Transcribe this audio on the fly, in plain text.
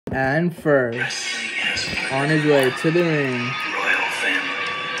And first, on his way to the ring,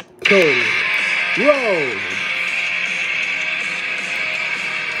 Cody Rhodes.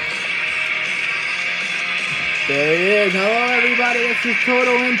 There he is. Hello, everybody. This is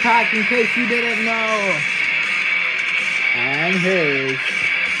Total Impact, in case you didn't know. And his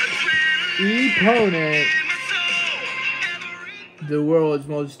opponent, the world's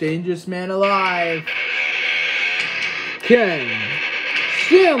most dangerous man alive, Shamrock.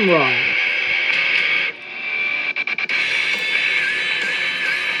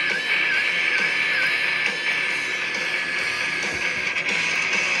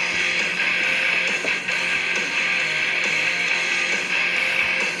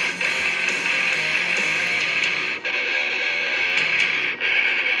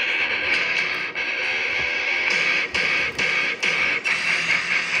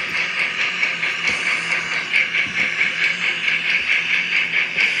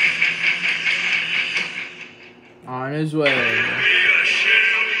 On his way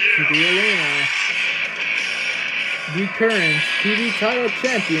to the arena, the current TV title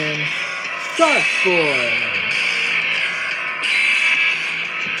champion, Shark Boy.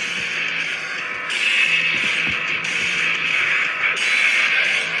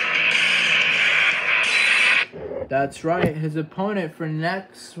 That's right, his opponent for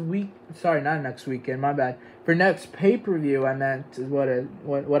next week, sorry, not next weekend, my bad. For next pay-per-view, I meant, is what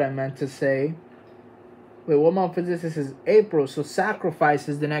I meant to say. Wait, what month is this? This is April, so Sacrifice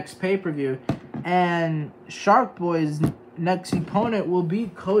is the next pay-per-view. And Shark Boy's next opponent will be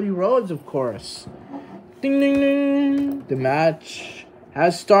Cody Rhodes, of course. Ding, ding, ding. The match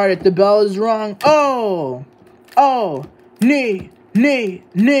has started. The bell is rung. Oh! Oh! Knee! Knee!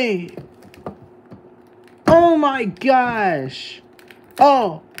 Knee! Oh my gosh!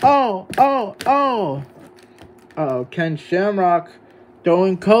 Oh! Oh! Oh! Oh! Uh-oh, Ken Shamrock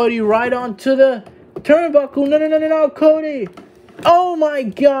throwing Cody right onto the turnbuckle. No, Cody. Oh my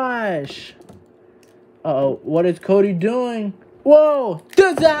gosh. Uh-oh, what is Cody doing? Whoa,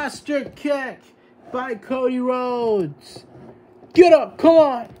 disaster kick by Cody Rhodes. Get up, come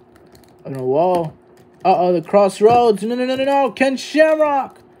on. Oh no, whoa. Uh-oh, the crossroads. No, Ken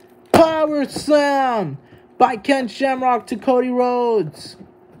Shamrock. Power slam by Ken Shamrock to Cody Rhodes.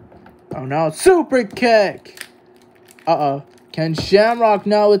 Oh no, super kick. Uh-oh, Ken Shamrock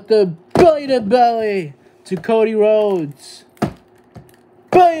now with the belly to belly to Cody Rhodes.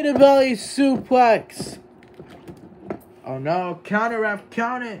 Belly to belly suplex. Oh no, counter ref,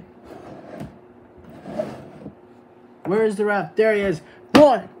 count it. Where is the ref? There he is.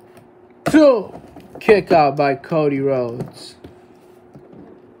 1, 2. Kick out by Cody Rhodes.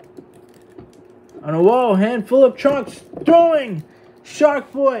 On a wall, handful of trunks. Throwing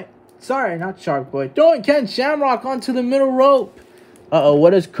Shark Boy. Sorry, not Shark Boy. Throwing Ken Shamrock onto the middle rope. Uh-oh,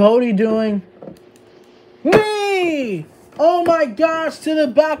 what is Cody doing? Knee! Oh my gosh, to the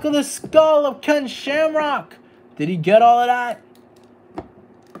back of the skull of Ken Shamrock. Did he get all of that?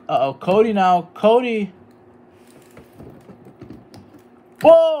 Uh-oh, Cody now. Cody.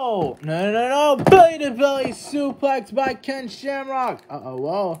 Whoa! No. Belly to belly suplex by Ken Shamrock. Uh-oh,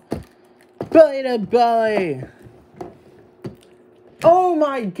 whoa. Belly to belly. Oh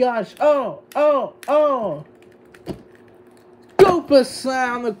my gosh. Oh. Super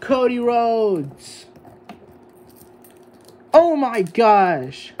slam to Cody Rhodes. Oh my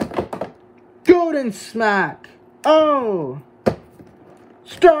gosh. Golden smack. Oh.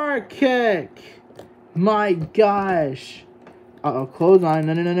 Star kick. My gosh. Uh-oh, clothesline.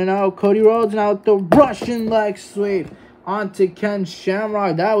 No. Cody Rhodes now with the Russian leg sweep onto Ken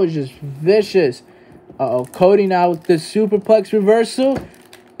Shamrock. That was just vicious. Uh-oh, Cody now with the superplex reversal.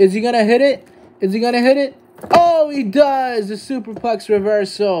 Is he going to hit it? Oh, he does! The superplex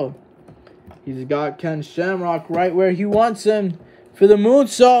reversal. He's got Ken Shamrock right where he wants him for the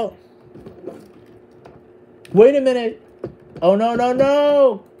moonsault. Wait a minute. Oh,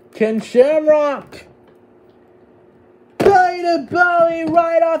 no. Ken Shamrock. Belly to belly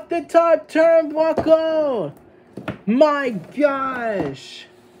right off the top turnbuckle. My gosh.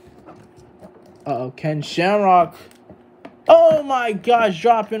 Uh-oh, Ken Shamrock. Oh my gosh,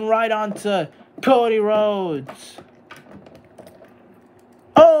 dropping right onto Cody Rhodes.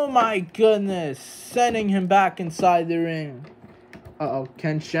 Oh my goodness, sending him back inside the ring. Uh-oh,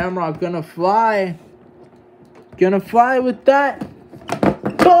 Ken Shamrock gonna fly. Gonna fly with that.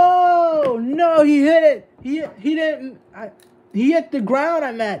 Oh, no, he hit it. He didn't. He hit the ground,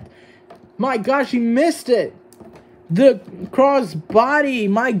 I meant. My gosh, he missed it. The cross body,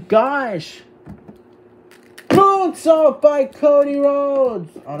 my gosh. Moonsault by Cody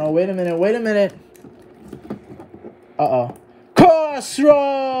Rhodes. Oh no, wait a minute. Uh-oh.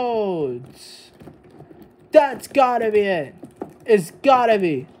 Crossroads. That's gotta be it. It's gotta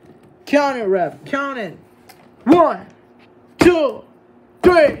be. Count it, ref. Count it. 1, 2,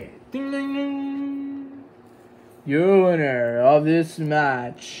 3. Ding, ding, ding. Your winner of this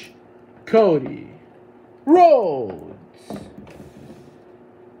match, Cody Rhodes.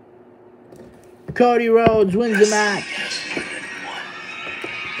 Cody Rhodes wins the match.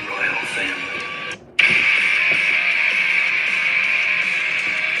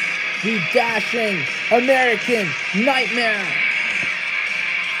 The dashing American Nightmare.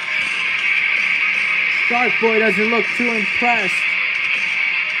 Shark Boy doesn't look too impressed.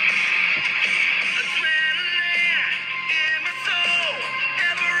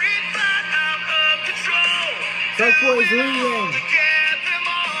 Shark Boy's leaving.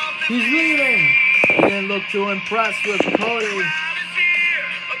 He's leaving. He didn't look too impressed with Cody.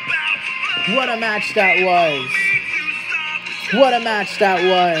 What a match that was. What a match that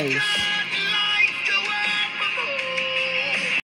was.